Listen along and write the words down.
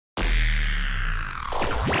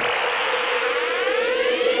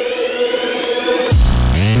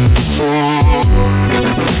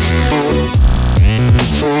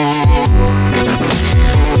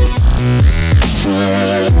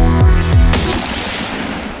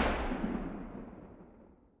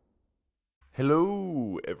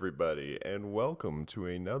Hello, everybody, and welcome to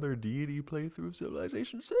another Deity playthrough of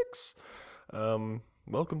Civilization 6.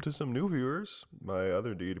 Welcome to some new viewers. My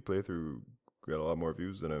other Deity playthrough got a lot more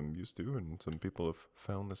views than I'm used to, and some people have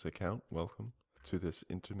found this account. Welcome to this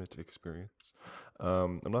intimate experience.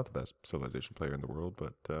 I'm not the best Civilization player in the world,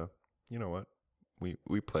 but you know what? We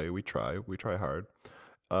play, we try hard.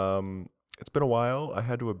 Um, it's been a while. I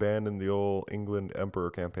had to abandon the old England Emperor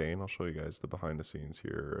campaign. I'll show you guys the behind the scenes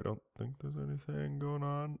here. I don't think there's anything going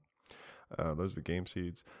on. Those are the game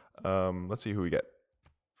seeds. Let's see who we get.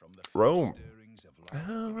 Rome.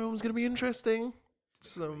 Rome's gonna be interesting.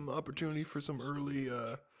 Some opportunity for some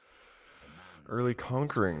early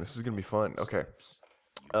conquering. This is gonna be fun. Okay.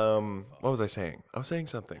 What was I saying? I was saying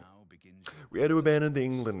something. We had to abandon the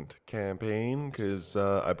England campaign because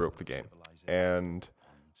I broke the game, and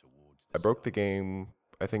I broke the game.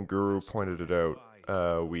 I think Guru pointed it out.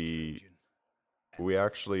 We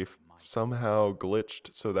actually somehow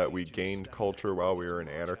glitched so that we gained culture while we were in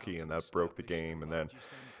anarchy, and that broke the game. And then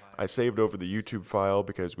I saved over the YouTube file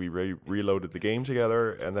because we reloaded the game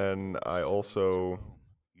together, and then I also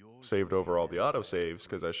saved over all the autosaves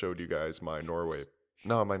because I showed you guys my my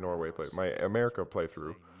America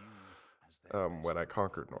playthrough when I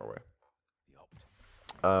conquered Norway.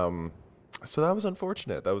 So that was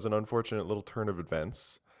unfortunate. That was an unfortunate little turn of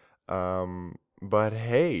events. But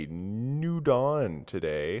hey, new dawn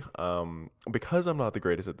today. Because I'm not the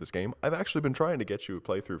greatest at this game, I've actually been trying to get you a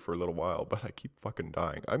playthrough for a little while, but I keep fucking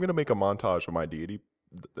dying. I'm gonna make a montage of my deity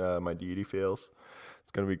fails.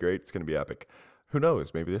 It's gonna be great. It's gonna be epic. Who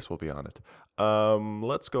knows? Maybe this will be on it.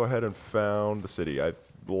 Let's go ahead and found the city. I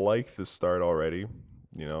like the start already.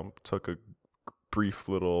 You know, took a brief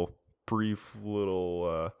little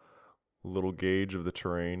little gauge of the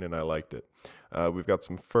terrain, and I liked it. We've got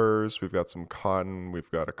some furs, we've got some cotton,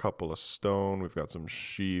 we've got a couple of stone, we've got some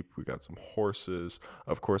sheep, we've got some horses.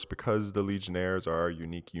 Of course, because the Legionnaires are our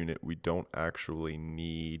unique unit, we don't actually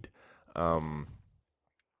need iron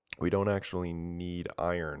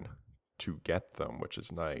to get them, which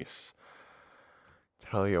is nice.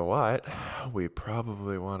 Tell you what, we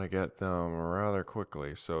probably want to get them rather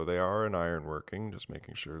quickly. So they are in ironworking, just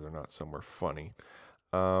making sure they're not somewhere funny.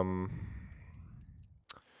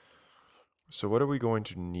 So what are we going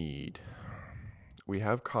to need? We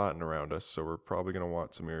have cotton around us, so we're probably going to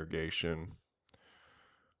want some irrigation.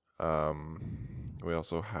 We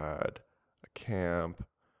also had a camp.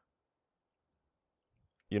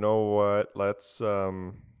 You know what? Let's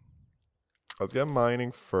get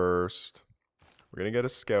mining first. We're gonna get a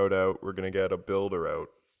scout out. We're gonna get a builder out,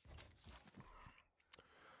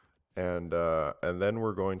 and then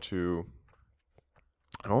we're going to.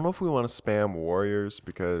 I don't know if we want to spam warriors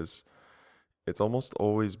because it's almost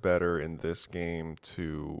always better in this game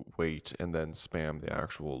to wait and then spam the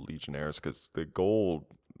actual legionnaires because the gold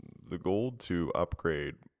to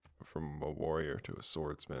upgrade from a warrior to a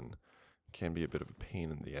swordsman can be a bit of a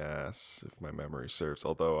pain in the ass if my memory serves.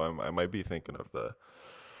 Although I might be thinking of the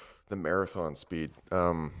marathon speed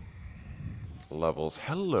levels.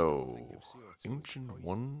 Hello, ancient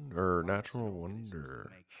wonder, natural wonder.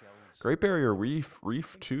 Great Barrier Reef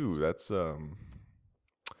 2. That's it's a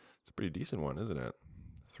pretty decent one, isn't it?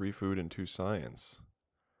 3 food and 2 science.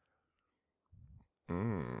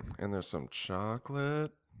 And there's some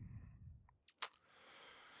chocolate.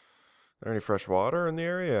 There any fresh water in the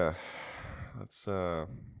area? Let's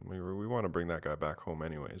we want to bring that guy back home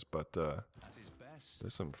anyways, but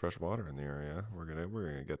there's some fresh water in the area. We're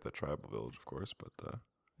gonna get the tribal village, of course, but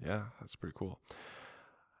yeah, that's pretty cool.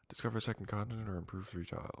 Discover a second continent or improve 3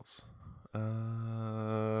 tiles.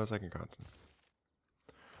 Second continent.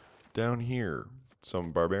 Down here,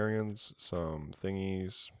 some barbarians, some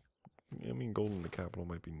thingies. I mean, gold in the capital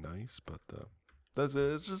might be nice, but that's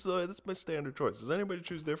it. It's just that's my standard choice. Does anybody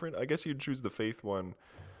choose different? I guess you'd choose the faith one.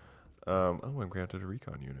 Oh, I'm granted a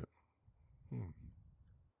recon unit.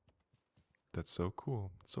 That's so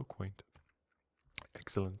cool. So quaint.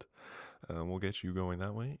 Excellent. We'll get you going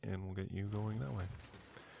that way, and we'll get you going that way.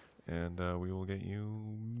 And we will get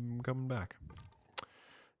you coming back.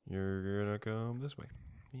 You're gonna come this way.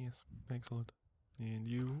 Yes, excellent. And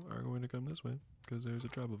you are going to come this way, because there's a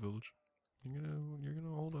tribal village. You're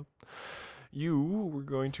gonna hold up. We're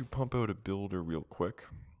going to pump out a builder real quick.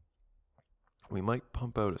 We might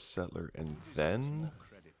pump out a settler and then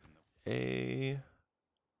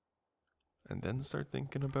start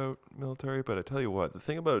thinking about military. But I tell you what, the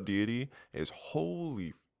thing about Deity is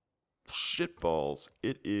holy shitballs,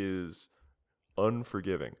 it is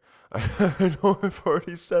unforgiving. I know I've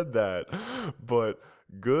already said that, but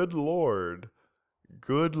good lord,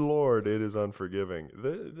 Good Lord, it is unforgiving.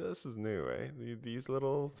 This is new, eh? These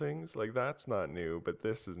little things, like that's not new, but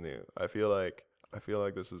this is new. I feel like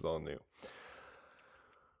this is all new.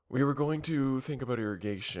 We were going to think about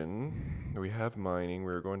irrigation. We have mining.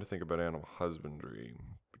 We were going to think about animal husbandry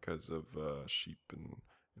because of sheep and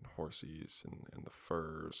horses and the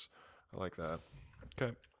furs. I like that.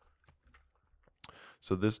 Okay.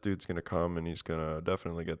 So this dude's going to come and he's going to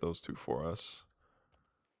definitely get those two for us.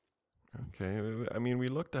 Okay. I mean, we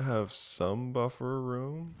look to have some buffer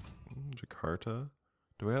room. Jakarta.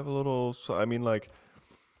 Do we have a little... So, I mean, like,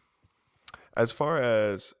 as far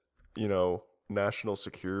as, national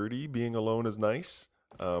security, being alone is nice.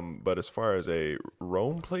 But as far as a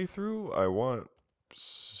Rome playthrough, I want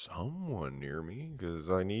someone near me because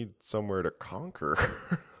I need somewhere to conquer.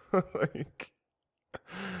 Like,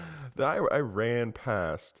 I ran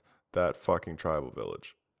past that fucking tribal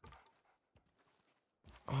village.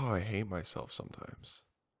 Oh, I hate myself sometimes.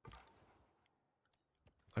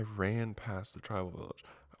 I ran past the tribal village.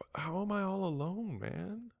 How am I all alone,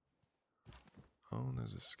 man? Oh, and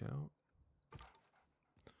there's a scout.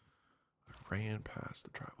 I ran past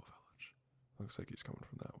the tribal village. Looks like he's coming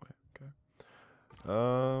from that way. Okay.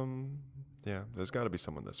 Yeah, there's got to be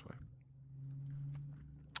someone this way.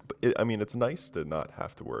 But I mean, it's nice to not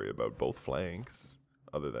have to worry about both flanks,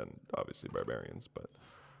 other than obviously barbarians. But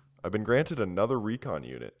I've been granted another recon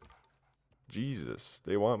unit. Jesus,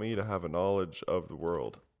 they want me to have a knowledge of the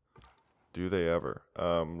world. Do they ever?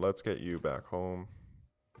 Let's get you back home.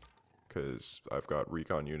 Because I've got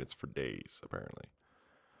recon units for days, apparently.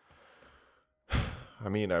 I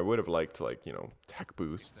mean, I would have liked, like, tech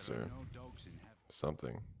boosts or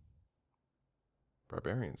something.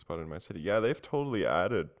 Barbarian spotted in my city. Yeah, they've totally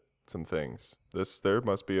added some things. There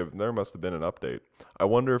must have been an update. I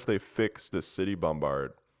wonder if they fixed the city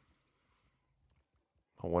bombard.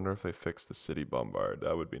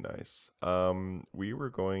 That would be nice. We were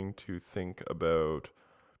going to think about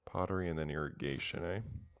pottery and then irrigation, eh?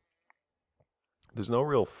 There's no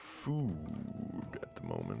real food at the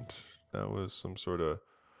moment. That was some sort of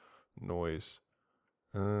noise.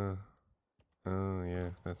 Oh yeah,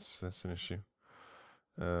 that's an issue.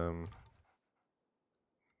 Oh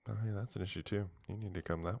yeah, that's an issue too. You need to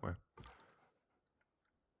come that way.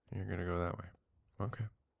 You're gonna go that way. Okay.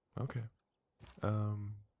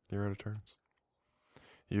 You're out of turns.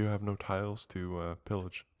 You have no tiles to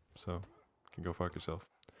pillage, so you can go fuck yourself.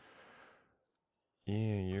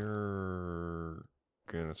 Yeah, you're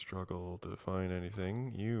gonna struggle to find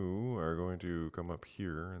anything. You are going to come up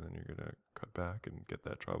here, and then you're gonna cut back and get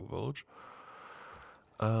that tribal village.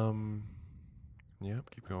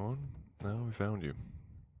 Yep, keep going. Oh, we found you.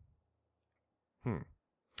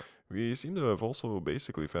 We seem to have also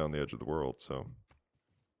basically found the edge of the world, so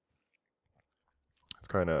it's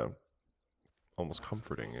kind of almost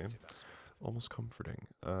comforting, eh? Almost comforting.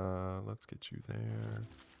 Let's get you there.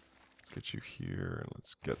 Let's get you here, and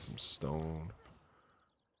let's get some stone.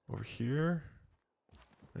 Over here?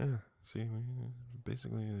 Yeah, see,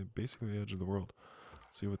 basically the edge of the world.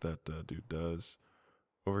 See what that dude does.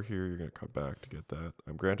 Over here, you're going to cut back to get that.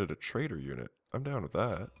 I'm granted a trader unit. I'm down with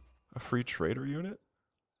that. A free trader unit?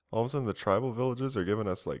 All of a sudden, the tribal villages are giving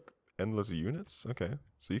us, like, endless units? Okay,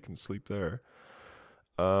 so you can sleep there.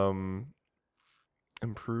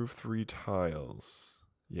 Improve 3 tiles.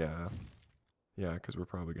 Yeah, because we're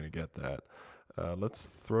probably going to get that. Let's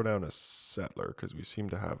throw down a settler, because we seem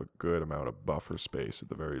to have a good amount of buffer space at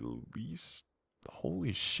the very least.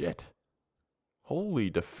 Holy shit.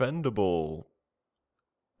 Holy defendable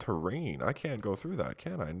terrain. I can't go through that,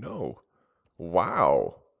 can I? No.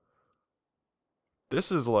 Wow.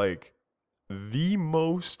 This is like the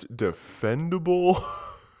most defendable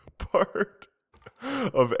part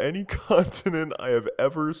of any continent I have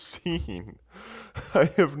ever seen. I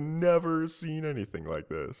have never seen anything like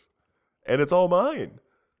this. And it's all mine.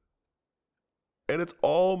 We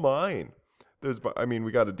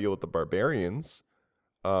got to deal with the barbarians.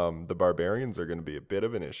 The barbarians are going to be a bit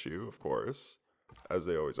of an issue, of course, as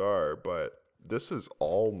they always are, but this is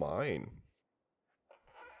all mine.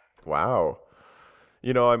 Wow.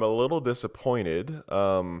 I'm a little disappointed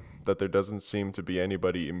that there doesn't seem to be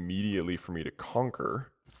anybody immediately for me to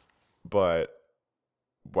conquer, but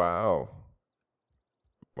wow.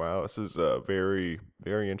 Wow, this is very,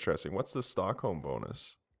 very interesting. What's the Stockholm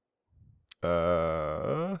bonus?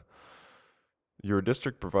 Your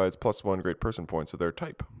district provides +1 great person points of their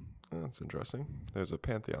type. That's interesting. There's a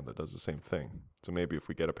pantheon that does the same thing. So maybe if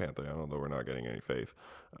we get a pantheon, although we're not getting any faith,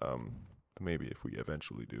 maybe if we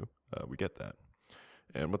eventually do, we get that.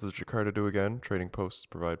 And what does Jakarta do again? Trading posts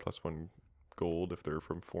provide +1 gold if they're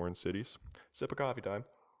from foreign cities. Sip of coffee time.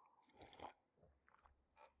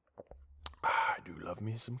 love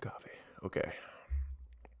me some coffee. Okay.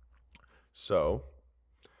 So,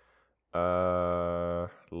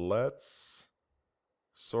 let's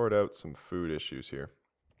sort out some food issues here.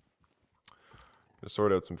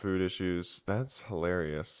 Sort out some food issues. That's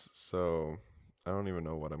hilarious. So, I don't even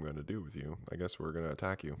know what I'm going to do with you. I guess we're going to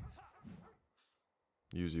attack you.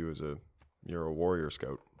 Use you as you're a warrior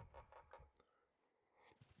scout.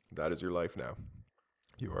 That is your life now.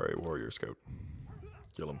 You are a warrior scout.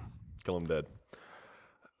 Kill him. Kill him dead.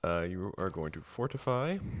 You are going to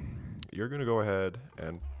fortify. You're going to go ahead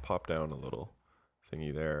and pop down a little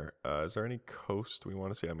thingy there. Is there any coast we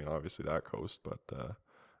want to see? I mean, obviously that coast, but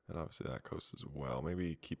and obviously that coast as well.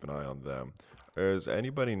 Maybe keep an eye on them. Is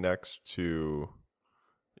anybody next to...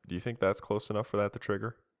 Do you think that's close enough for that to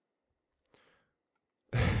trigger?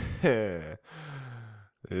 Do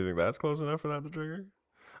you think that's close enough for that to trigger?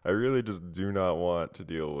 I really just do not want to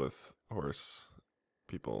deal with horse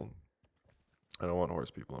people. I don't want horse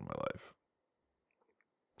people in my life.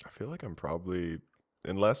 I feel like I'm probably...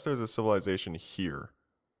 Unless there's a civilization here.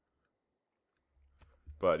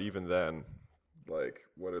 But even then, like,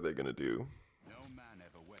 what are they going to do?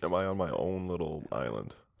 Am I on my own little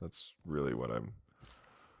island? That's really what I'm...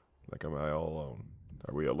 Like, am I all alone?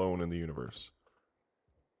 Are we alone in the universe?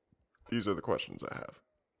 These are the questions I have.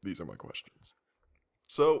 These are my questions.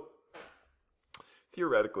 So,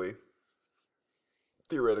 theoretically,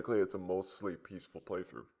 it's a mostly peaceful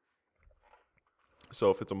playthrough. So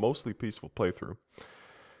if it's a mostly peaceful playthrough,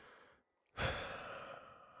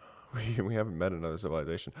 we haven't met another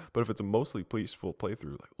civilization. But if it's a mostly peaceful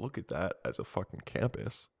playthrough, like, look at that as a fucking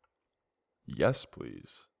campus. Yes,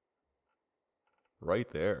 please. Right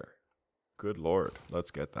there. Good Lord.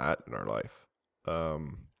 Let's get that in our life.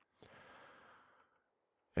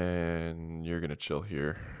 And you're going to chill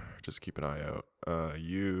here. Just keep an eye out.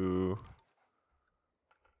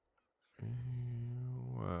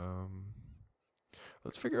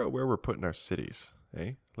 Let's figure out where we're putting our cities,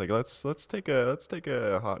 eh? Like let's take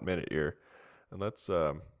a hot minute here, and let's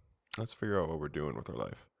figure out what we're doing with our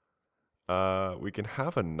life. We can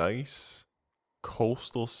have a nice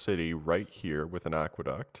coastal city right here with an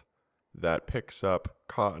aqueduct that picks up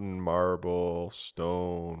cotton, marble,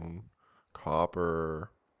 stone, copper.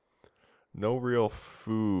 No real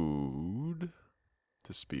food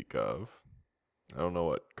to speak of. I don't know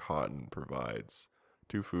what cotton provides.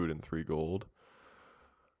 2 food and 3 gold.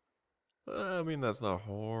 I mean, that's not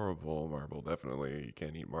horrible. Marble, definitely. You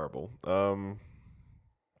can't eat marble.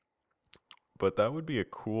 But that would be a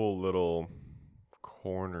cool little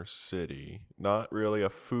corner city. Not really a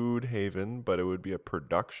food haven, but it would be a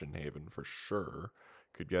production haven for sure.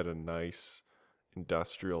 Could get a nice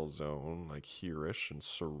industrial zone like here-ish and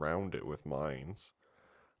surround it with mines.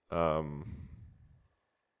 Yeah,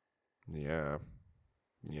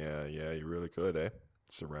 you really could, eh?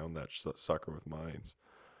 Surround that sucker with mines.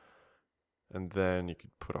 And then you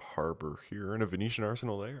could put a harbor here and a Venetian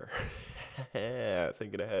arsenal there.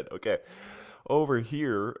 Thinking ahead. Okay. Over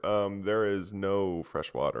here, there is no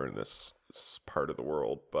fresh water in this part of the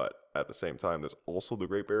world, but at the same time, there's also the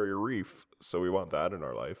Great Barrier Reef, so we want that in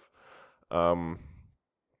our life. And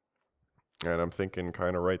I'm thinking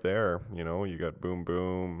kind of right there, you know, you got Boom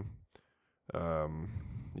Boom,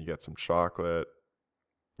 you get some chocolate,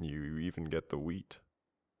 you even get the wheat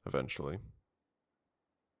eventually.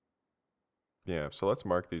 Yeah, so let's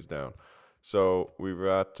mark these down. So we've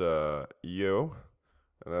got you,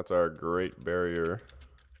 and that's our Great Barrier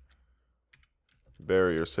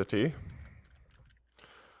City.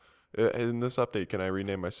 In this update, can I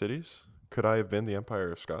rename my cities? Could I have been the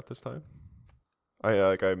Empire of Scott this time?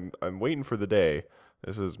 I'm waiting for the day.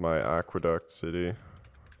 This is my Aqueduct City.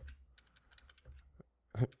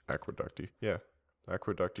 Aqueducty. Yeah.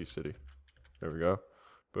 Aqueducty City. There we go.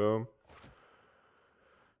 Boom.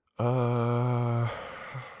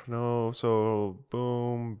 No, so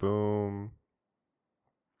boom, boom.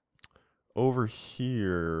 Over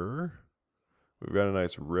here, we've got a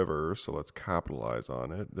nice river, so let's capitalize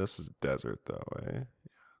on it. This is desert though, eh? Yeah,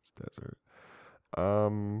 it's desert.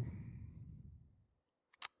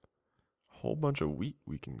 Whole bunch of wheat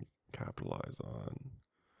we can capitalize on.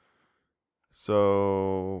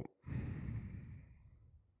 So,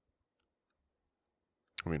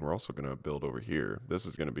 I mean, we're also going to build over here. This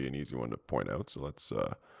is going to be an easy one to point out. So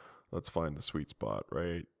let's find the sweet spot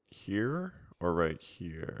right here or right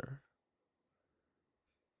here.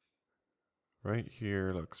 Right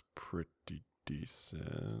here looks pretty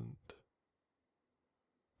decent.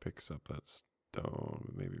 Picks up that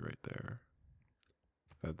stone, maybe right there.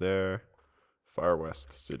 Right there. Far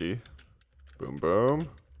West City. Boom, boom.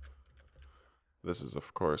 This is,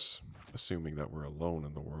 of course, assuming that we're alone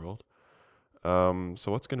in the world.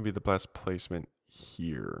 So what's going to be the best placement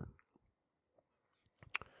here?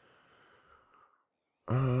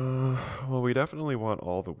 Well, we definitely want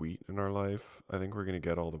all the wheat in our life. I think we're going to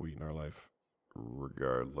get all the wheat in our life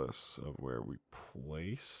regardless of where we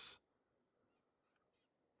place.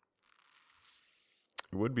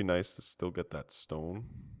 It would be nice to still get that stone.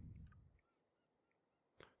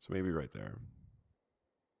 So maybe right there.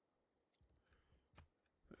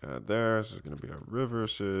 There, so it's going to be a river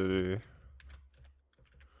city.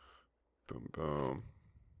 Boom, boom.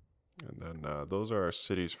 And then those are our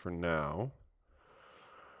cities for now.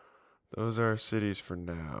 Those are our cities for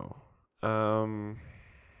now. Okay,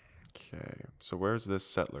 so where's this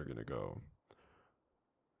settler going to go?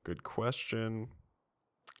 Good question.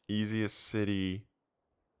 Easiest city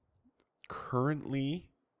currently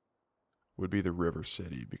would be the river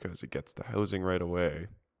city because it gets the housing right away.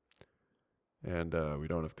 And we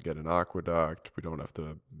don't have to get an aqueduct. We don't have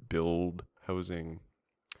to build housing.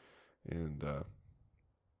 And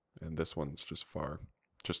this one's just far,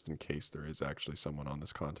 just in case there is actually someone on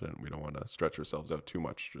this continent. We don't want to stretch ourselves out too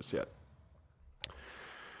much just yet.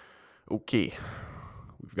 Okay,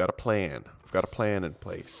 we've got a plan. We've got a plan in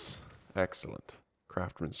place. Excellent.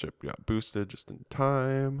 Craftsmanship got boosted just in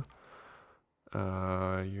time.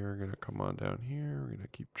 You're going to come on down here. We're going to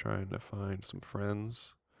keep trying to find some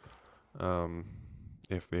friends.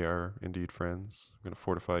 If they are indeed friends. I'm going to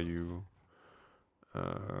fortify you.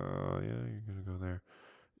 Yeah, you're going to go there.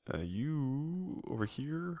 You over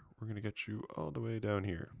here, we're going to get you all the way down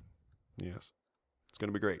here. Yes. It's going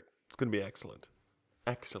to be great. It's going to be excellent.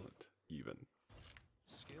 Excellent, even.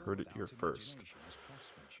 Heard it here first.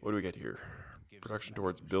 What do we get here? Production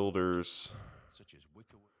towards builders.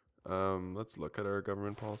 Let's look at our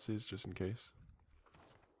government policies just in case.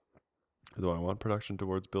 Do I want production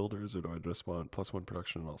towards builders, or do I just want +1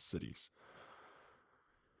 production in all cities?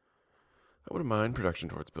 I wouldn't mind production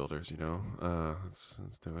towards builders, you know. Let's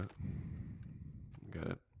do it.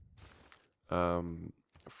 Got it.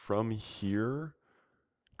 From here,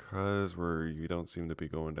 because you don't seem to be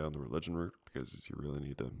going down the religion route, because you really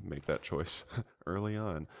need to make that choice early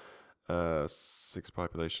on. 6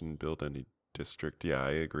 population, build any district. Yeah,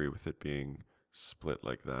 I agree with it being split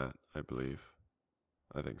like that, I believe.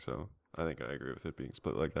 I think so. I think I agree with it being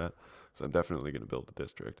split like that. So I'm definitely going to build a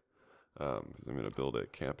district. I'm going to build a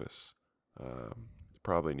campus.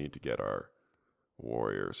 Probably need to get our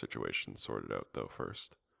warrior situation sorted out, though,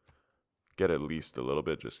 first. Get at least a little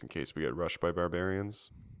bit, just in case we get rushed by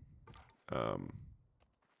barbarians. But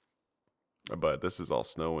this is all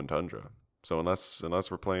snow and tundra. So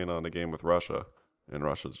unless we're playing on a game with Russia, and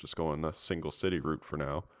Russia's just going a single city route for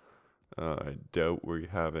now, I doubt we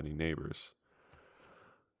have any neighbors.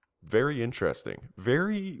 Very interesting.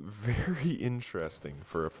 Very, very interesting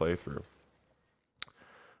for a playthrough.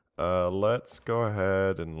 Let's go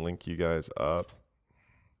ahead and link you guys up.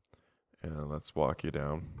 And let's walk you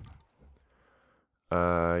down.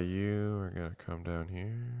 You are going to come down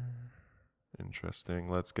here. Interesting.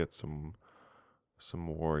 Let's get some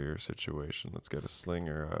warrior situation. Let's get a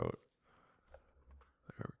slinger out.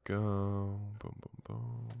 There we go. Boom, boom,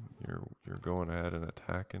 boom. You're going ahead and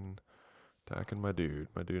attacking my dude.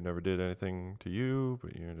 My dude never did anything to you,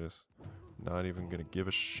 but you're just not even gonna give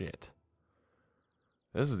a shit.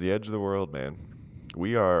 This is the edge of the world, man.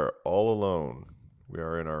 We are all alone. We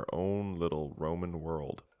are in our own little Roman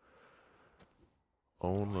world.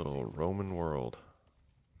 Own little Roman world.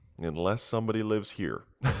 Unless somebody lives here.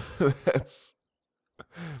 That's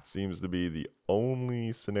seems to be the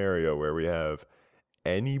only scenario where we have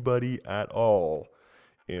anybody at all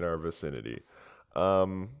in our vicinity.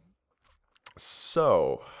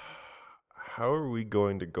 So, how are we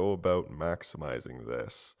going to go about maximizing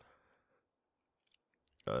this?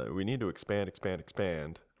 We need to expand.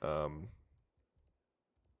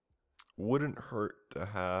 Wouldn't hurt to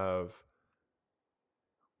have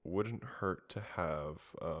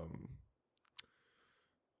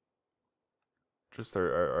just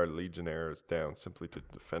our legionnaires down simply to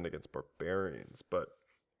defend against barbarians, but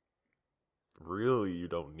really you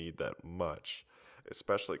don't need that much,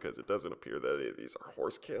 especially because it doesn't appear that any of these are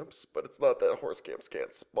horse camps, but it's not that horse camps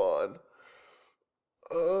can't spawn.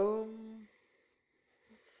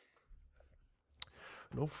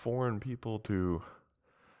 No foreign people to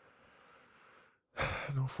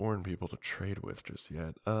trade with just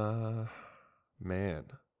yet.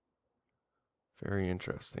 Man. Very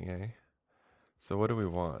interesting, eh? So what do we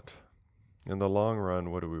want? In the long run,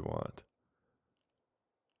 what do we want?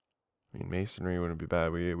 I mean, masonry wouldn't be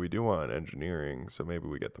bad. We do want engineering, so maybe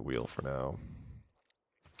we get the wheel for now.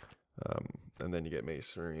 And then you get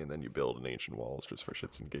masonry, and then you build an ancient walls just for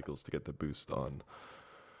shits and giggles to get the boost on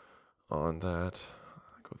on that.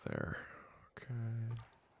 Go there. Okay.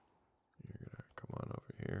 You're gonna come on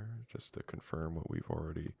over here just to confirm what we've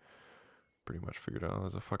already pretty much figured out.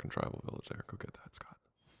 There's a fucking tribal village there. Go get that, Scott.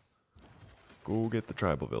 Go get the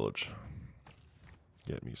tribal village.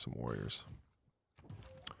 Get me some warriors.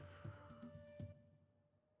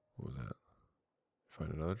 What was that?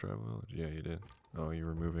 Find another tribal village? Yeah, you did. Oh, you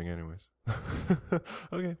were moving anyways.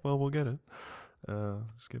 Okay, well, we'll get it.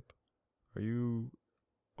 Skip. Are you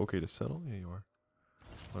okay to settle? Yeah, you are.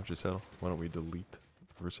 Why don't you settle? Why don't we delete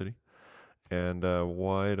River City? And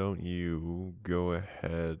why don't you go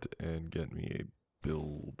ahead and get me a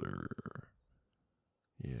builder?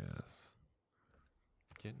 Yes.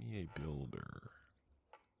 Get me a builder.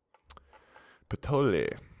 Patole.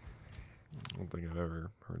 I don't think I've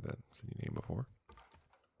ever heard that city name before.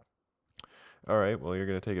 Alright, well, you're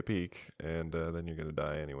going to take a peek, and then you're going to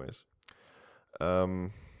die anyways.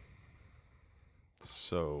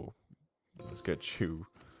 So, let's get you...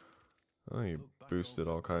 Oh, you boosted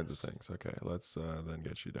all kinds of things. Okay, let's then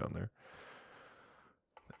get you down there.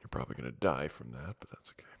 You're probably going to die from that, but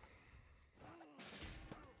that's okay.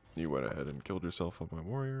 You went ahead and killed yourself on my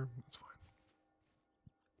warrior. That's fine.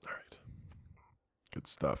 Alright. Good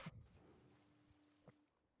stuff.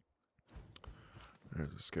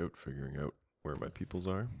 There's a scout figuring out where my peoples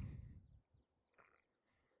are.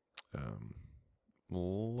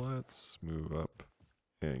 Let's move up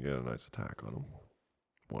and get a nice attack on them.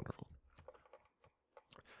 Wonderful.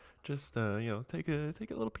 Just you know, take a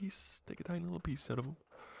little piece, take a tiny little piece out of them.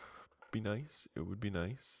 Be nice. It would be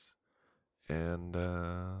nice. And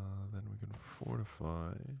then we can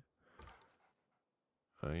fortify.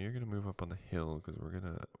 You're gonna move up on the hill because we're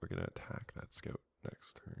gonna attack that scout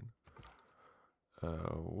next turn.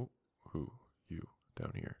 Who? You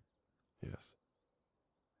down here? Yes.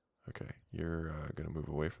 Okay, you're gonna move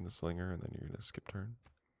away from the slinger, and then you're gonna skip turn.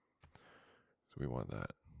 So we want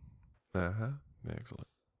that. Excellent.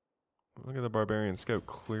 Look at the barbarian scout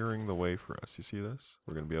clearing the way for us. You see this?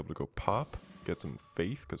 We're gonna be able to go pop, get some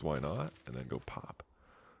faith, because why not? And then go pop.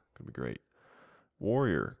 Gonna be great.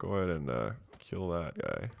 Warrior, go ahead and kill that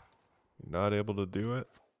guy. You're not able to do it?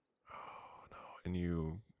 Oh no, and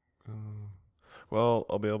you... well,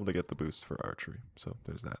 I'll be able to get the boost for archery, so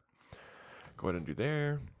there's that. Go ahead and do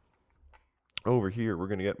there. Over here, we're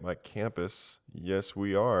going to get my campus. Yes,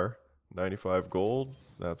 we are. 95 gold.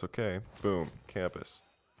 That's okay. Boom. Campus.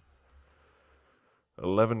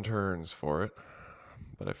 11 turns for it.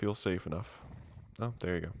 But I feel safe enough. Oh,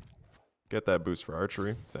 there you go. Get that boost for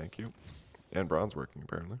archery. Thank you. And bronze working,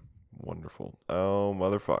 apparently. Wonderful. Oh,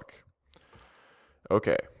 motherfuck.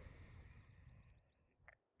 Okay.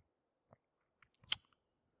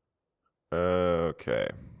 Okay.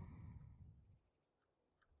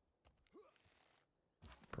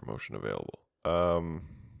 Promotion available. Okay.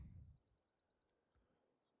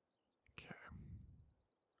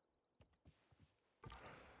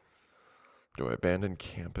 Do I abandon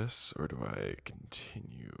campus or do I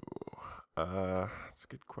continue? That's a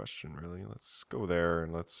good question, really. Let's go there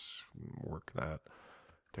and let's work that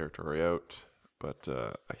territory out. But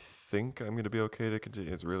I think I'm going to be okay to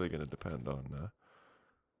continue. It's really going to depend on the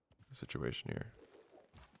situation here.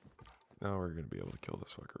 Now we're going to be able to kill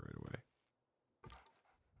this fucker right away.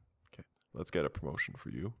 Okay, let's get a promotion for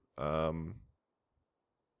you.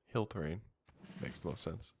 Hill terrain makes the most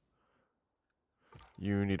sense.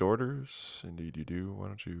 You need orders? Indeed you do. Why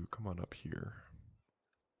don't you come on up here?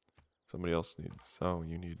 Somebody else needs... Oh,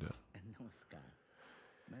 you need...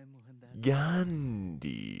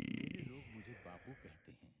 Gandhi.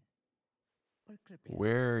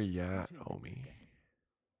 Where you at, homie?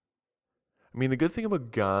 I mean, the good thing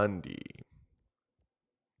about Gandhi...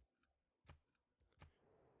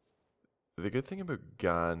 The good thing about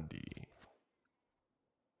Gandhi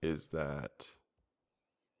is that...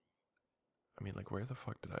 I mean, like, where the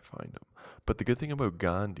fuck did I find him? But the good thing about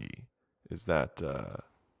Gandhi is that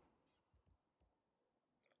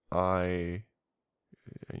I...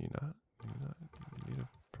 You need a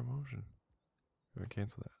promotion. I'm gonna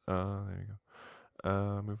cancel that. There you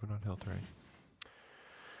go. Moving on hill terrain.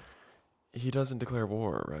 He doesn't declare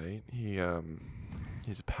war, right? He's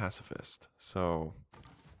a pacifist, so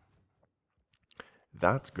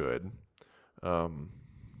that's good.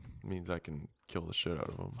 Means I can kill the shit out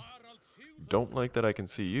of him. Don't like that I can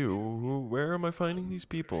see you. Where am I finding these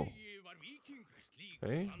people?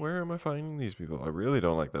 Hey, where am I finding these people? I really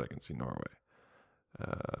don't like that I can see Norway.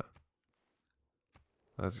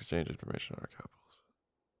 Let's exchange information on our capitals.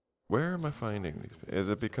 Where am I finding these people? Is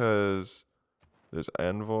it because there's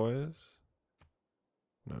envoys?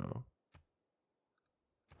 No.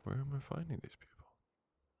 Where am I finding these people?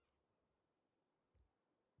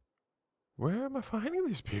 Where am I finding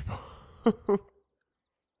these people? I'm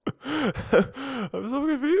so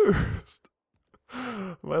confused.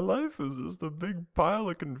 My life is just a big pile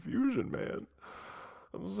of confusion, man.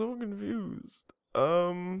 I'm so confused.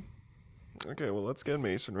 Okay, well, let's get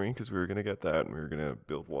masonry because we were gonna get that and we were gonna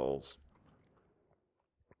build walls.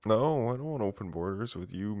 No, I don't want open borders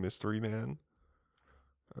with you, mystery man.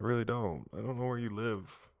 I really don't. I don't know where you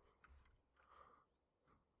live.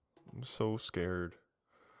 I'm so scared.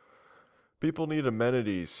 People need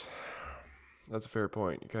amenities. That's a fair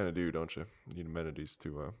point. You kind of do, don't you? You need amenities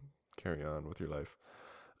to carry on with your life.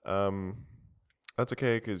 That's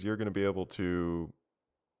okay because you're gonna be able to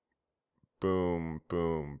boom,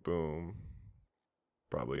 boom, boom.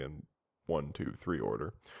 Probably in 1, 2, 3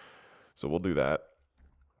 order. So we'll do that.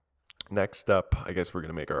 Next up, I guess we're going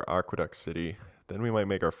to make our Aqueduct City. Then we might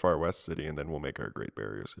make our Far West City, and then we'll make our Great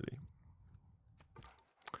Barrier City.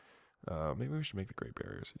 Maybe we should make the Great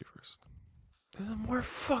Barrier City first. There's more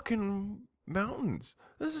fucking mountains.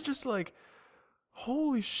 This is just like,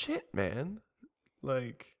 holy shit, man.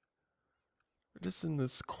 Like, we're just in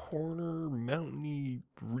this corner, mountainy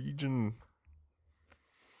region.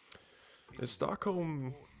 Is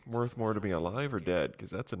Stockholm worth more to be alive or dead?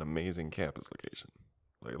 Because that's an amazing campus location.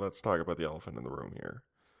 Like, let's talk about the elephant in the room here.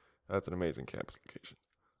 That's an amazing campus location.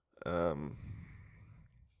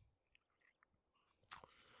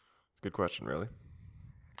 Good question, really.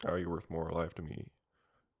 Are you worth more alive to me?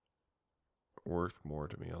 Worth more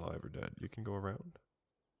to me alive or dead? You can go around.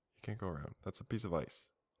 You can't go around. That's a piece of ice.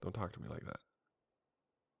 Don't talk to me like that.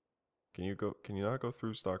 Can you go? Can you not go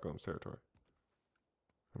through Stockholm's territory?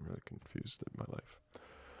 I'm really confused at my life.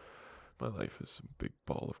 My life is a big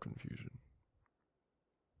ball of confusion.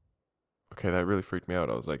 Okay, that really freaked me out.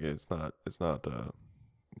 I was like, it's not going. It's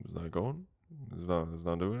not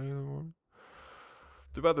doing anything anymore.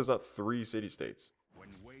 Too bad there's not 3 city-states.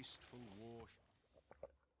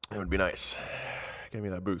 It would be nice. Give me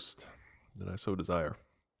that boost that I so desire.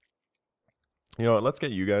 You know what? Let's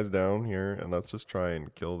get you guys down here and let's just try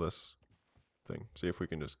and kill this thing. See if we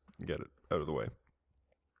can just get it out of the way.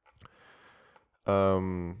 Are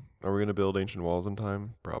we gonna build ancient walls in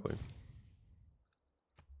time? Probably.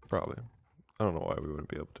 Probably. I don't know why we wouldn't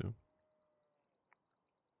be able to.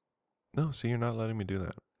 No, see, you're not letting me do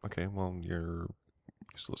that. Okay, well, you're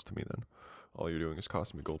useless to me then. All you're doing is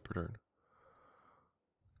costing me gold per turn.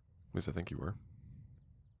 At least I think you were.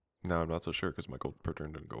 Now I'm not so sure because my gold per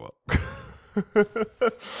turn didn't go up.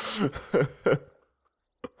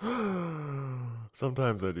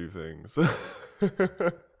 Sometimes I do things.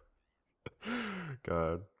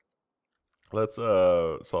 God. Let's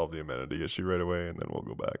solve the amenity issue right away and then we'll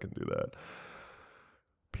go back and do that.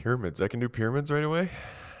 Pyramids. I can do pyramids right away.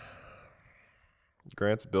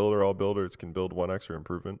 Grants builder. All builders can build 1 extra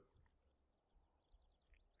improvement.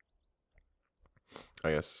 I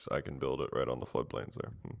guess I can build it right on the floodplains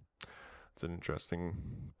there. It's an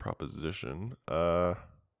interesting proposition.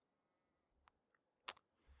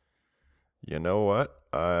 You know what?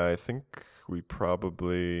 I think we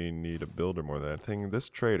probably need a builder more than anything. This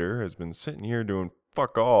trader has been sitting here doing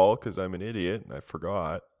fuck all because I'm an idiot and I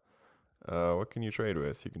forgot. What can you trade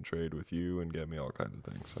with? You can trade with you and get me all kinds of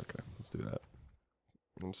things. Okay, let's do that.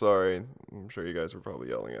 I'm sorry. I'm sure you guys were probably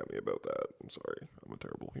yelling at me about that. I'm sorry. I'm a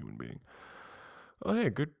terrible human being. Oh,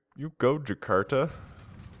 hey, good. You go, Jakarta.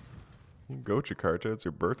 You go, Jakarta. It's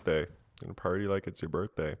your birthday. You're gonna party like it's your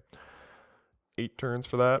birthday. 8 turns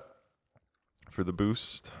for that. For the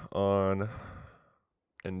boost on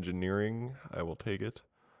engineering, I will take it.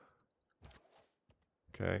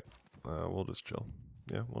 Okay. We'll just chill.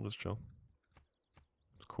 Yeah, we'll just chill.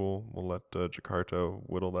 It's cool. We'll let Jakarta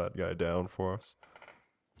whittle that guy down for us.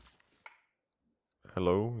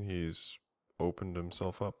 Hello, he's opened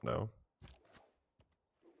himself up now.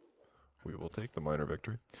 We will take the minor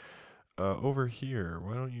victory. Over here,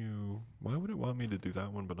 why would it want me to do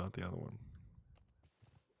that one but not the other one?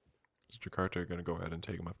 Is Jakarta gonna go ahead and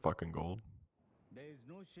take my fucking gold? There is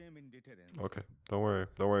no shame in deterrence. Okay, don't worry,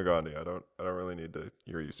 Gandhi. I don't really need to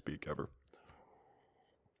hear you speak ever.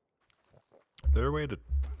 Is there a way to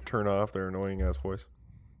turn off their annoying ass voice?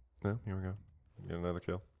 Yeah, here we go. Get another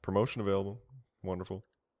kill. Promotion available. Wonderful.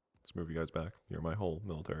 Let's move you guys back. You're my whole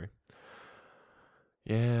military.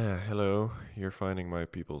 Yeah, hello. You're finding my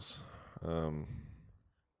peoples. Is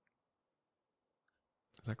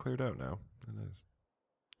that cleared out now? It is.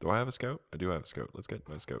 Do I have a scout? I do have a scout. Let's get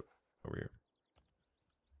my scout over here.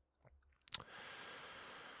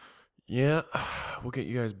 Yeah, we'll get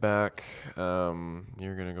you guys back.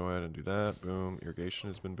 You're gonna go ahead and do that. Boom. Irrigation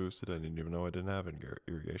has been boosted. I didn't even know I didn't have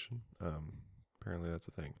irrigation. Apparently that's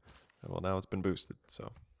a thing. Well, now it's been boosted,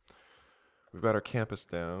 so We've got our campus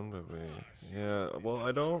down, but yeah. Well,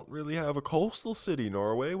 I don't really have a coastal city,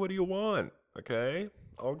 Norway. What do you want? Okay,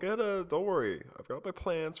 I'll get a. Don't worry, I've got my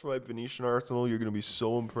plans for my Venetian arsenal. You're gonna be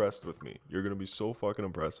so impressed with me. You're gonna be so fucking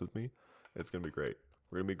impressed with me. It's gonna be great.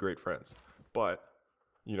 We're gonna be great friends. But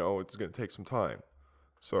it's gonna take some time.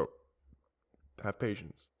 So have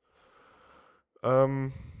patience.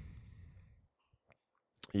 Um.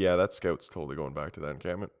 Yeah, that scout's totally going back to that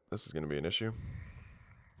encampment. This is gonna be an issue.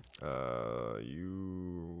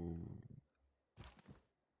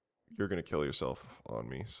 You're gonna kill yourself on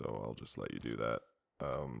me, so I'll just let you do that.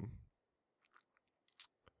 Yeah,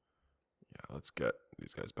 let's get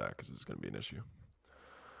these guys back because this is gonna be an issue.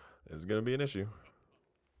 This is gonna be an issue.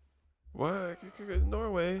 What?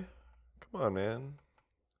 Norway? Come on, man.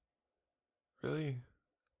 Really?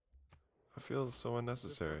 I feel so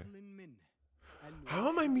unnecessary. How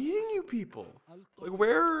am I meeting you people? Like,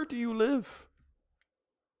 where do you live?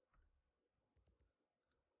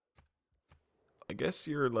 I guess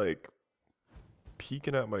you're like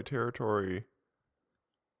peeking at my territory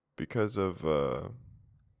because of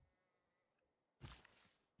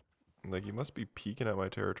like you must be peeking at my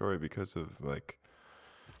territory because of like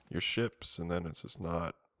your ships, and then it's just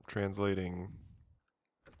not translating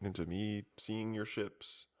into me seeing your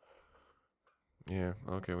ships. Yeah,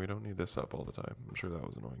 okay, we don't need this up all the time. I'm sure that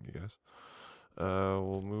was annoying you guys.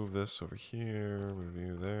 We'll move this over here, move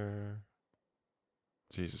you there.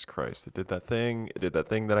 Jesus Christ, it did that thing. It did that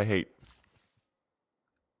thing that I hate.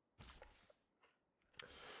 I'm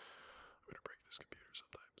gonna break this computer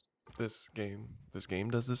sometimes. This game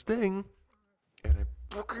does this thing, and I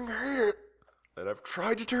fucking hate it. And I've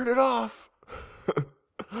tried to turn it off.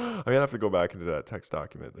 I'm gonna have to go back into that text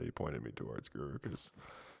document that you pointed me towards, Guru, because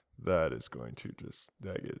that is going to just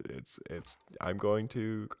I'm going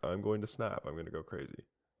to snap. I'm going to go crazy.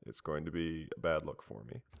 It's going to be a bad look for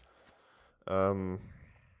me.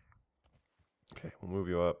 Okay, we'll move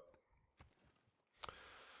you up.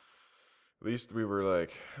 At least we were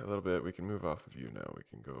like a little bit. We can move off of you now. We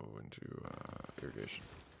can go into irrigation.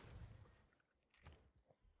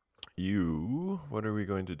 You. What are we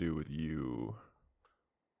going to do with you?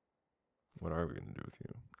 What are we going to do with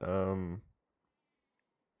you?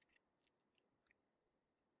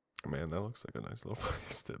 Man, that looks like a nice little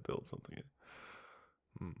place to build something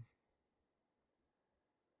in.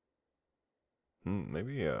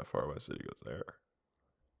 Maybe Far West City goes there.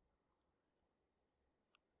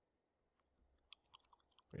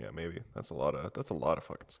 Yeah, maybe. That's a lot of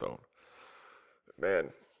fucking stone.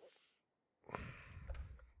 Man.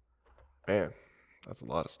 Man, that's a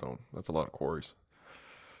lot of stone. That's a lot of quarries.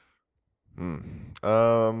 Get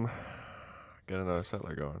another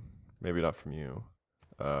settler going. Maybe not from you.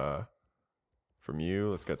 From you,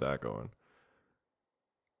 let's get that going.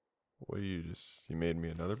 What you made me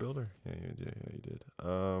another builder? Yeah, you did.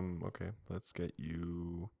 Okay, let's get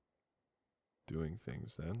you doing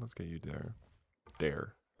things then. Let's get you there.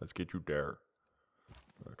 Let's get you there.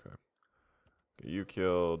 Okay. Get you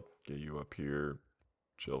killed. Get you up here.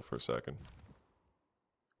 Chill for a second.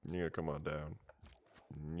 You're gonna come on down.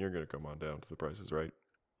 You're gonna come on down to the Price is Right.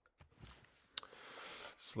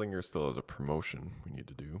 Slinger still has a promotion we need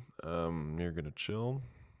to do. You're gonna chill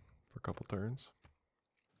for a couple turns.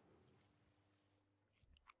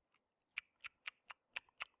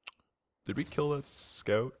 Did we kill that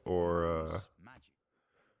scout, or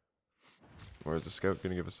is the scout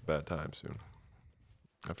gonna give us a bad time soon?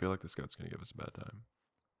 I feel like the scout's gonna give us a bad time.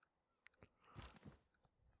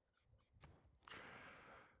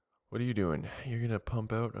 What are you doing? You're gonna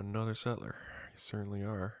pump out another settler. You certainly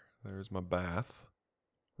are. There's my bath.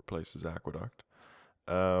 Replaces aqueduct.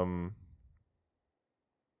 From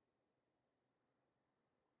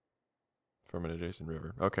an adjacent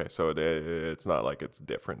river. Okay, so it's not like it's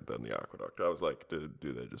different than the aqueduct. I was like, do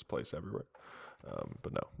they just place everywhere?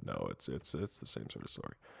 But no, it's the same sort of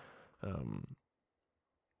story.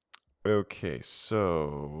 Okay,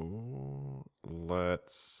 so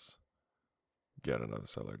let's get another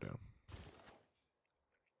settler down.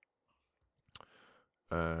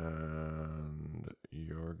 And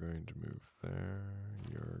you're going to move there.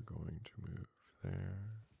 You're going to move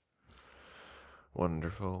there.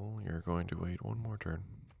 Wonderful. You're going to wait one more turn.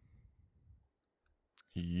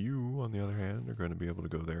 You, on the other hand, are going to be able to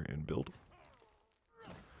go there and build.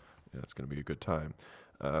 Yeah, it's going to be a good time.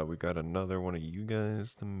 We got another one of you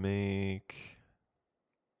guys to make.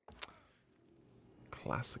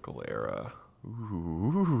 Classical era.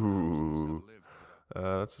 Ooh.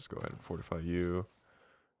 Let's just go ahead and fortify you.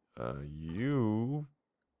 You.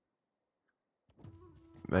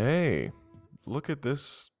 Hey, look at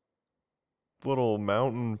this little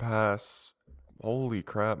mountain pass Holy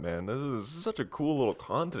crap, man. This is such a cool little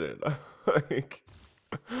continent. Like,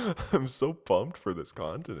 I'm so pumped for this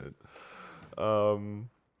continent. Um,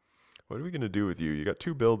 what are we gonna do with you? You got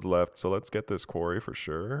 2 builds left, so let's get this quarry for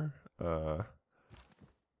sure.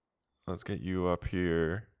 Let's get you up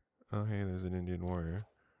here. Oh, hey, there's an Indian warrior.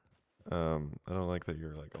 I don't like that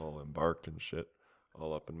you're like all embarked and shit,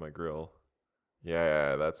 all up in my grill.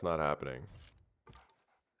 Yeah, that's not happening.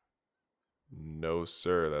 No,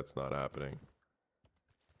 sir, that's not happening.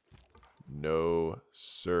 No,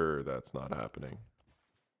 sir, that's not happening.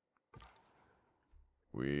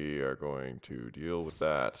 We are going to deal with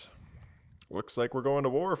that. Looks like we're going to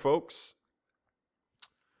war, folks.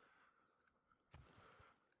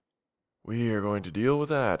 We are going to deal with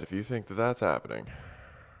that if you think that that's happening.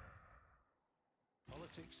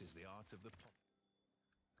 Politics is the art of the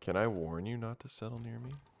Can I warn you not to settle near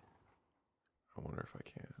me? I wonder if I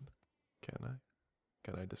can. Can I?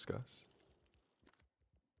 Can I discuss?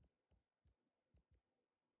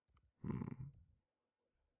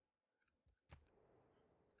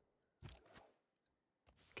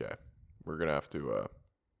 Okay. We're gonna have to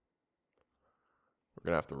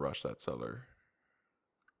rush that settler.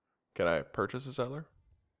 Can I purchase a settler?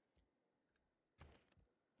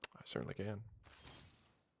 I certainly can.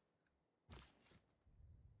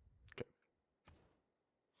 Okay.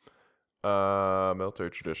 Military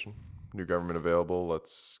tradition. New government available.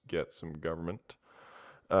 Let's get some government.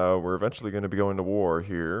 We're eventually going to be going to war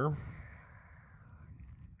here.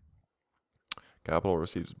 Capital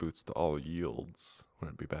receives boosts to all yields.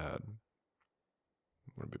 Wouldn't be bad.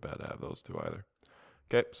 Wouldn't be bad to have those two either.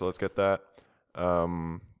 Okay, so let's get that.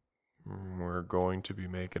 We're going to be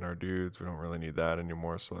making our dudes. We don't really need that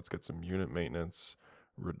anymore, so let's get some unit maintenance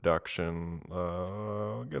reduction.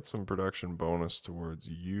 Get some production bonus towards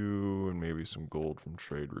you and maybe some gold from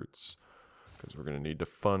trade routes because we're going to need to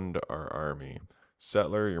fund our army.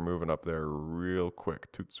 Settler, you're moving up there real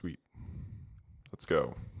quick. Toot sweet. Let's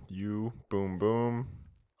go. You, boom, boom.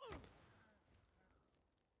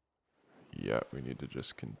 Yeah, we need to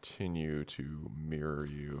just continue to mirror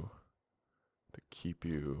you to keep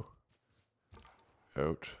you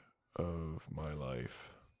out of my life.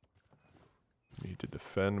 Need to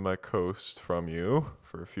defend my coast from you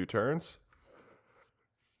for a few turns.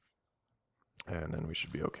 And then we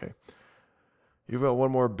should be okay. You've got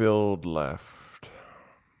one more build left.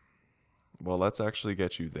 Well, let's actually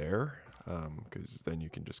get you there. Because then you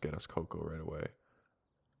can just get us cocoa right away.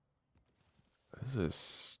 This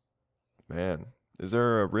is... Man. Is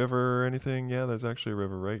there a river or anything? Yeah, there's actually a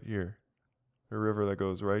river right here. A river that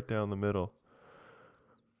goes right down the middle.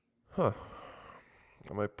 Huh.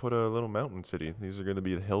 I might put a little mountain city. These are going to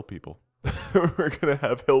be the hill people. We're going to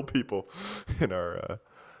have hill people in our...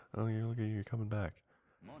 Oh, look at you. You're coming back.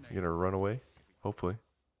 You're going to run away? Hopefully.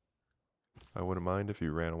 I wouldn't mind if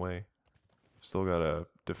you ran away. Still got to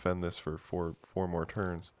defend this for four more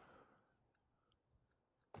turns.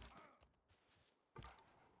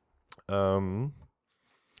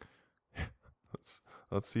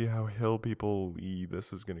 Let's see how hill people-y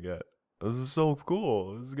this is going to get. This is so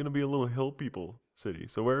cool. This is going to be a little hill people city.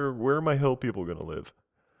 So where are my hill people going to live?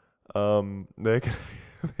 They can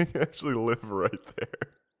actually live right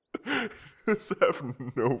there. Just have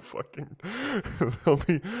no fucking... This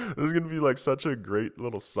is going to be like such a great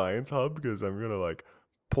little science hub because I'm going to like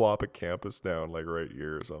plop a campus down like right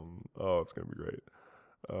here or something. Oh, it's going to be great.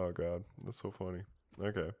 Oh god, that's so funny.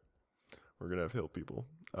 Okay. We're going to have hill people.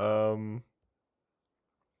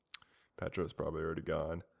 Petro's probably already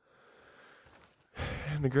gone.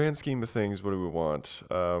 In the grand scheme of things, what do we want?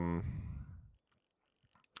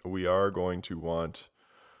 We are going to want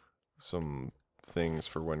some things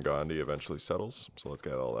for when Gandhi eventually settles. So let's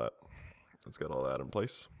get all that. Let's get all that in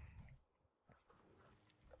place.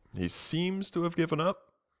 He seems to have given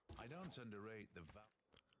up. I don't underrate the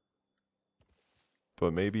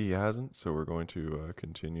But maybe he hasn't, so we're going to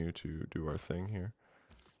continue to do our thing here.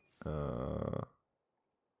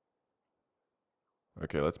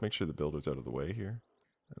 Okay, let's make sure the builder's out of the way here.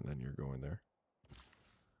 And then you're going there.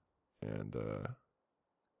 And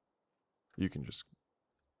you can just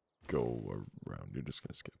go around. You're just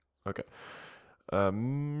going to skip. Okay.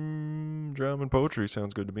 Drama and poetry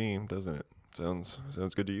sounds good to me, doesn't it? Sounds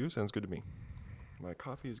good to you? Sounds good to me. My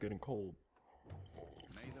coffee is getting cold.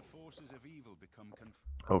 May the forces of evil become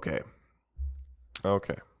Okay.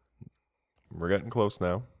 Okay. We're getting close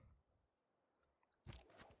now.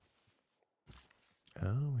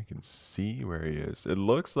 Oh, we can see where he is. It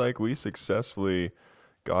looks like we successfully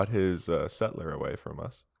got his settler away from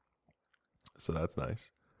us. So that's nice.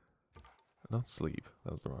 Don't sleep.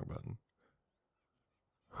 That was the wrong button.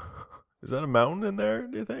 Is that a mountain in there,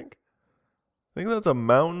 do you think? Think that's a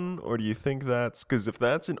mountain, or do you think that's because if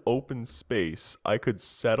that's an open space, I could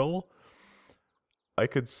settle. I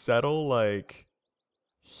could settle like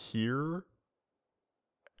here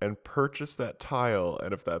and purchase that tile,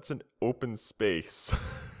 and if that's an open space,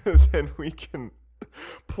 then we can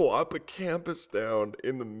plop a campus down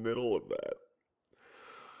in the middle of that.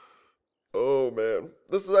 Oh man,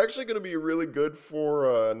 this is actually going to be really good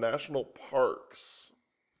for national parks.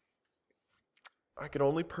 I can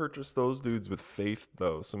only purchase those dudes with faith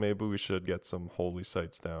though, so maybe we should get some holy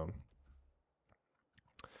sites down.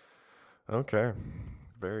 Okay,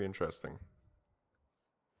 very interesting.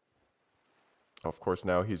 Of course,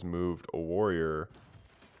 now he's moved a warrior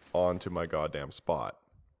onto my goddamn spot.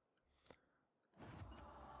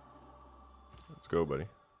 Let's go, buddy.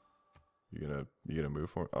 You gonna move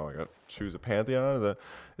for? Oh, I got choose a pantheon.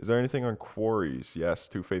 Is there anything on quarries? Yes,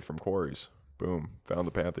 2 faith from quarries. Boom, found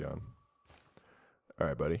the pantheon. All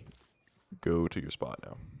right, buddy, go to your spot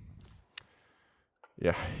now.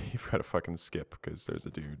 Yeah, you've got to fucking skip because there's a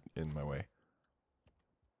dude in my way.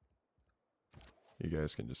 You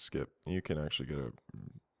guys can just skip. You can actually get a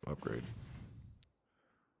upgrade.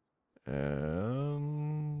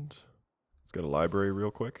 And let's get a library real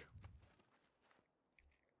quick.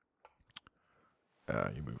 Ah,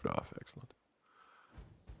 you moved off. Excellent.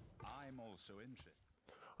 I'm also interested.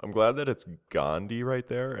 I'm glad that it's Gandhi right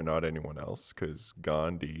there and not anyone else, because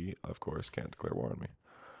Gandhi, of course, can't declare war on me.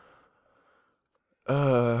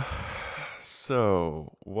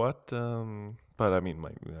 So what? But I mean,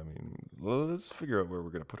 let's figure out where we're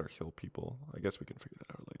gonna put our hill people. I guess we can figure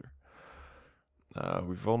that out later.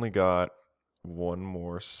 We've only got one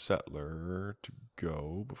more settler to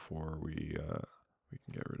go before we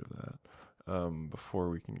can get rid of that. Before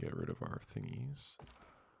we can get rid of our thingies.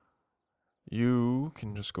 You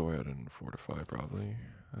can just go ahead and fortify, probably,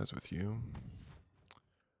 as with you.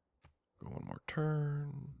 Go one more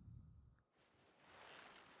turn.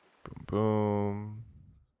 Boom, boom.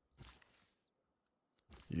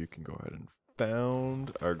 You can go ahead and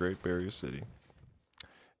found our Great Barrier City.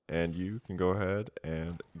 And you can go ahead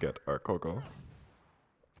and get our cocoa.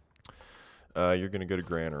 You're going to go to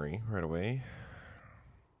Granary right away.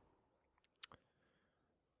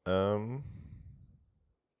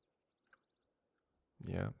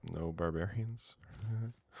 Yeah, no barbarians.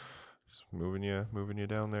 Just moving you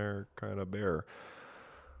down there, kind of bare.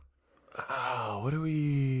 What are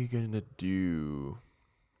we gonna do?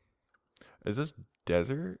 Is this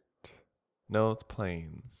desert? No, it's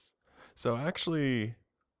plains. So actually,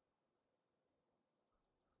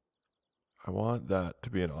 I want that to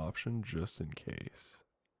be an option just in case.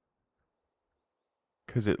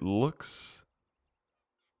 Because it looks...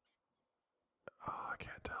 Oh, I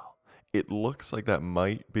can't tell. It looks like that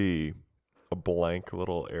might be a blank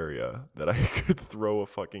little area that I could throw a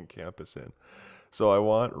fucking campus in. So I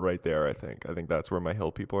want right there, I think. I think that's where my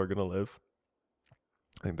hill people are going to live.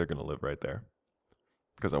 I think they're going to live right there.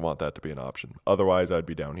 Because I want that to be an option. Otherwise, I'd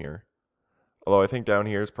be down here. Although I think down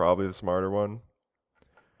here is probably the smarter one.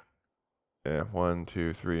 Yeah, 1,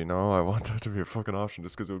 2, 3. No, I want that to be a fucking option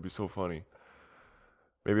just because it would be so funny.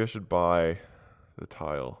 Maybe I should buy the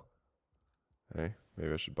tile. Hey,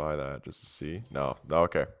 maybe I should buy that just to see. No,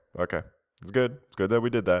 okay. Okay. It's good. It's good that we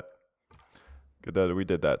did that. Good that we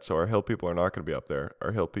did that. So our hill people are not going to be up there.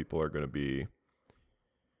 Our hill people are going to be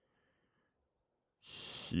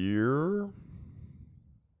here.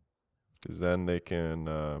 Because then they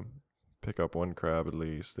can pick up 1 crab at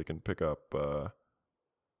least. They can pick up... they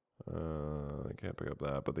can't pick up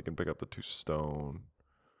that, but they can pick up the 2 stone.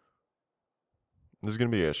 This is going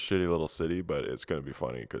to be a shitty little city, but it's going to be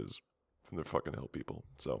funny because they're fucking hill people.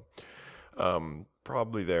 So...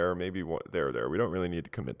 probably there, maybe there. We don't really need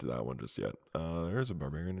to commit to that one just yet. There's a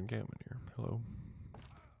barbarian encampment here. Hello.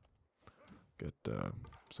 Get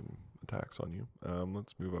some attacks on you.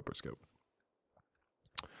 Let's move up our scope.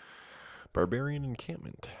 Barbarian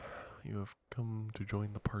encampment. You have come to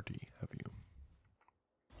join the party, have you?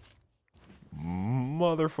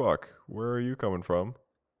 Motherfuck. Where are you coming from?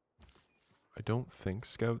 I don't think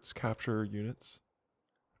scouts capture units.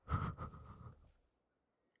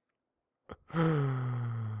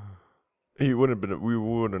 We wouldn't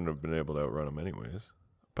have been able to outrun him anyways.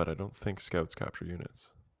 But I don't think scouts capture units.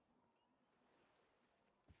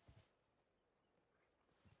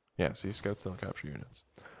 Yeah, see, scouts don't capture units.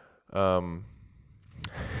 A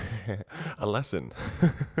lesson.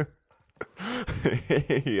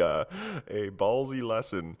 A ballsy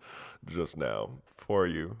lesson just now for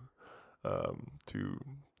you to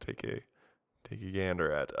take a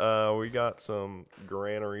gander at. We got some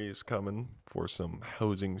granaries coming for some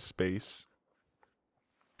housing space.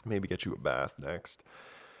 Maybe get you a bath next.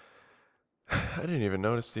 I didn't even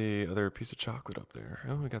notice the other piece of chocolate up there.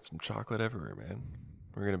 Oh, we got some chocolate everywhere, man.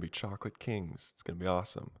 We're gonna be chocolate kings. It's gonna be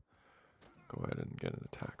awesome. Go ahead and get an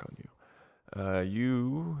attack on you.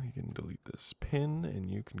 You can delete this pin, and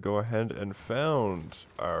you can go ahead and found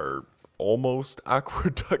our almost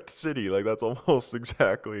aqueduct city. Like, that's almost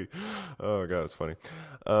exactly. Oh god, it's funny.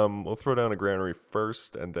 We'll throw down a granary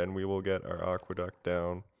first, and then we will get our aqueduct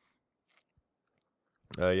down.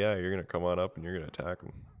 Yeah, you're gonna come on up and you're gonna attack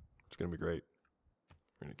them. It's gonna be great.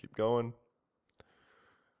 We're gonna keep going.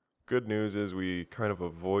 Good news is we kind of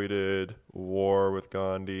avoided war with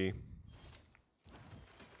Gandhi.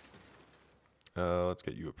 Let's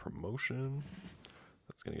get you a promotion.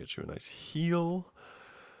 That's gonna get you a nice heal.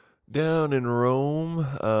 Down in Rome,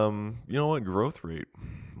 you know what? Growth rate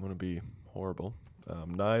wouldn't be horrible.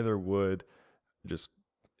 Neither would just,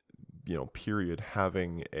 period,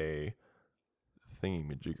 having a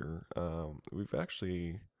thingy-majigger. We've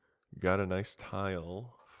actually got a nice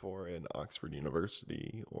tile for an Oxford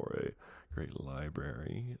University or a great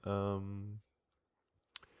library. Want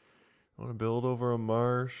to build over a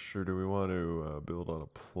marsh, or do we want to build on a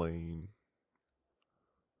plain?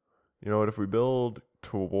 You know what? If we build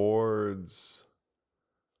towards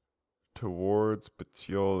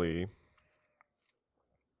Pozzuoli,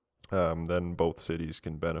 then both cities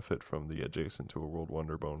can benefit from the adjacent to a world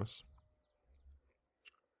wonder bonus.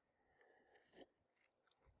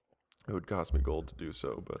 It would cost me gold to do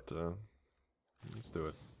so, but let's do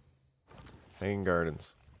it. Hanging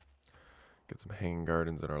gardens. Get some hanging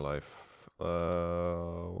gardens in our life.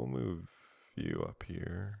 We'll move you up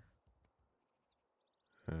here.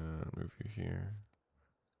 And move you here.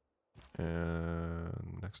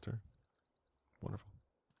 And next turn. Wonderful.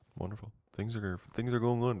 Wonderful. Things are going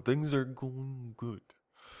good. Things are going good.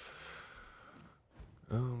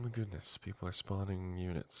 Oh my goodness. People are spawning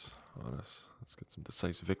units on us. Let's get some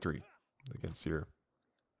decisive victory against your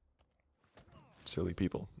silly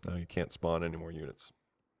people. Now you can't spawn any more units.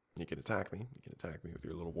 You can attack me. You can attack me with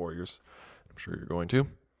your little warriors. I'm sure you're going to.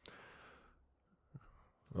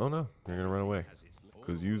 Oh no, you're going to run away.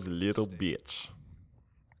 Because you's a little bitch.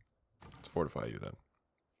 Let's fortify you then.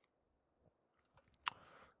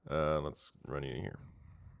 Let's run you in here.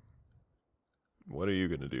 What are you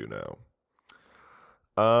going to do now?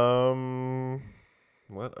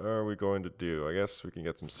 What are we going to do? I guess we can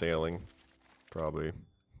get some sailing. Probably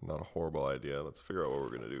not a horrible idea. Let's figure out what we're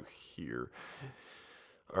going to do here.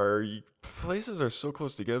 Our places are so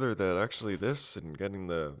close together that actually this and getting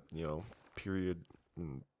the, period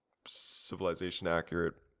and civilization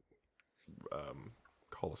accurate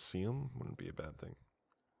Colosseum wouldn't be a bad thing.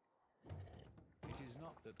 It is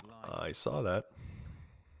not that I saw that.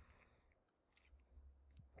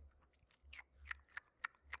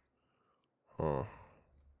 Oh,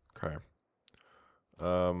 okay.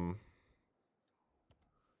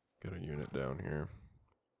 Get a unit down here.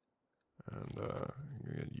 And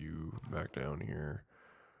get you back down here.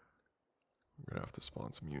 I'm gonna have to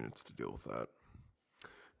spawn some units to deal with that.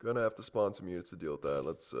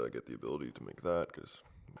 Let's get the ability to make that, because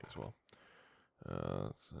may as well.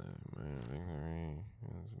 Let's say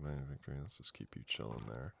my victory. Let's just keep you chilling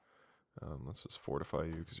there. Let's just fortify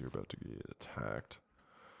you because you're about to get attacked.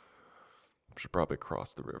 Should probably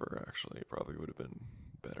cross the river, actually. It probably would have been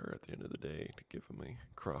better at the end of the day to give him a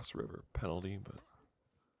cross river penalty, but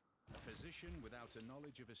a physician without a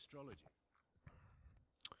knowledge of astrology.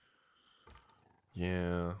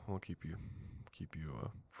 yeah, we'll keep you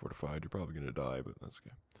fortified. You're probably gonna die, but that's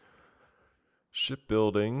okay.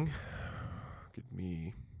 Shipbuilding. Give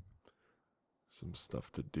me some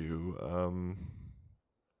stuff to do.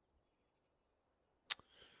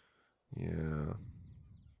 Yeah.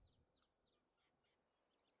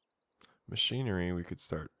 Machinery, we could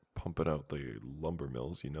start pumping out the lumber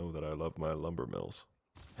mills. You know that I love my lumber mills.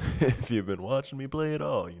 If you've been watching me play at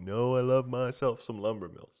all, you know I love myself some lumber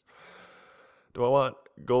mills. Do I want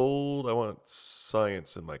gold? I want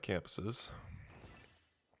science in my campuses.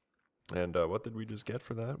 And what did we just get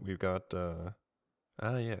for that? We've got,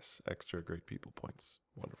 yes, extra great people points.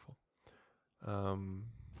 Wonderful.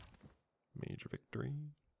 Major victory.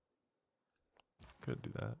 Could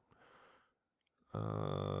do that.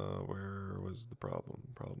 Where was the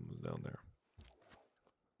problem? Problem was down there.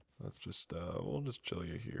 Let's just, we'll just chill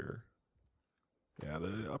you here. Yeah,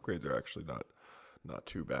 the upgrades are actually not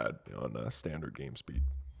too bad on standard game speed.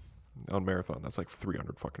 On marathon, that's like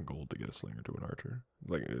 300 fucking gold to get a slinger to an archer.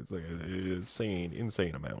 Like, it's like an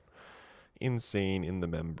insane amount. Insane in the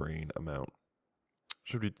membrane amount.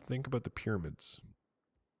 Should we think about the pyramids?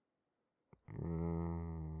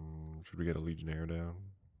 Should we get a legionnaire down?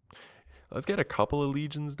 Let's get a couple of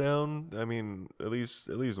legions down. I mean, at least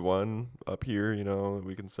one up here, you know,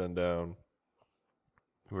 we can send down.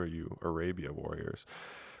 Who are you? Arabia warriors.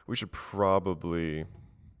 We should probably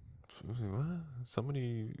what?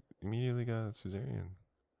 Somebody immediately got Suzerain.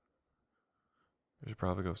 We should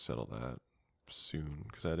probably go settle that soon,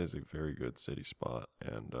 because that is a very good city spot,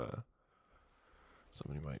 and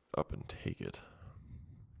somebody might up and take it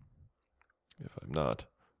if I'm not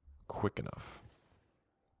quick enough.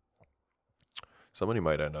 Somebody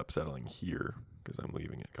might end up settling here because I'm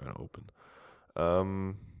leaving it kind of open.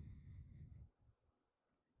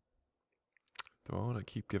 Do I want to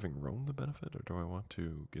keep giving Rome the benefit, or do I want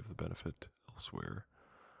to give the benefit elsewhere?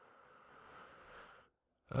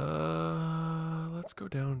 Let's go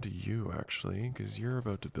down to you, actually, because you're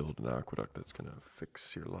about to build an aqueduct that's going to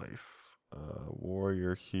fix your life.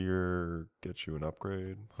 Warrior here gets you an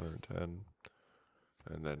upgrade, 110.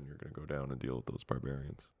 And then you're going to go down and deal with those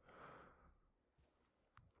barbarians.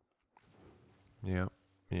 Yep.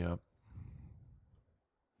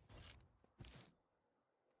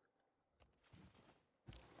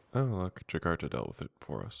 Oh, look, Jakarta dealt with it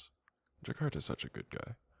for us. Jakarta's such a good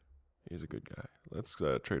guy. He's a good guy. Let's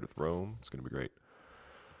trade with Rome. It's going to be great.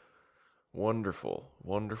 Wonderful.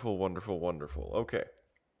 Okay.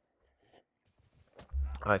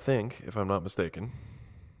 I think, if I'm not mistaken...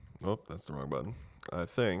 Oh, that's the wrong button. I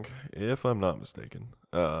think, if I'm not mistaken,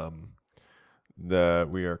 that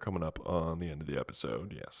we are coming up on the end of the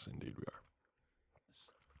episode. Yes, indeed we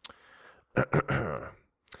are.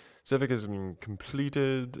 Civic has been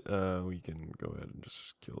completed. We can go ahead and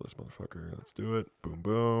just kill this motherfucker. Let's do it. Boom,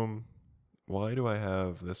 boom. Why do I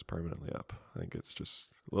have this permanently up? I think it's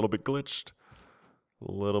just a little bit glitched.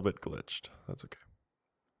 That's okay.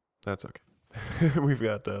 We've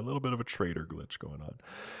got a little bit of a trader glitch going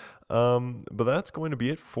on. But that's going to be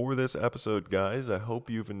it for this episode, guys. I hope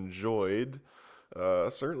you've enjoyed.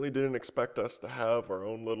 Certainly didn't expect us to have our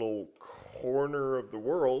own little corner of the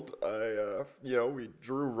world. We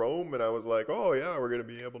drew Rome, and I was like, oh yeah, we're going to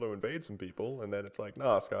be able to invade some people. And then it's like,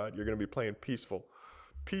 nah, Scott, you're going to be playing peaceful.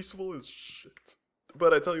 Peaceful as shit.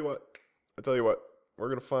 But I tell you what, we're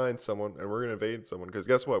going to find someone, and we're going to invade someone. Because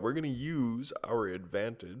guess what? We're going to use our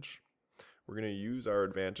advantage. We're going to use our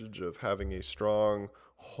advantage of having a strong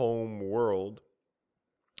home world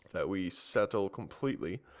that we settle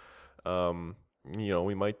completely.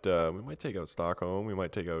 We might take out Stockholm, we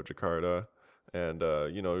might take out Jakarta, and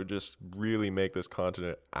just really make this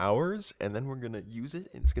continent ours, and then we're gonna use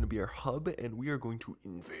it, and it's gonna be our hub, and we are going to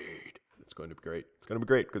invade. It's going to be great. It's gonna be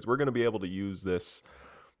great because we're gonna be able to use these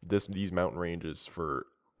mountain ranges for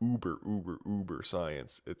uber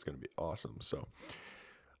science. It's gonna be awesome. So,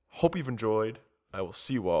 hope you've enjoyed. I will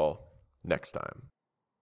see you all next time.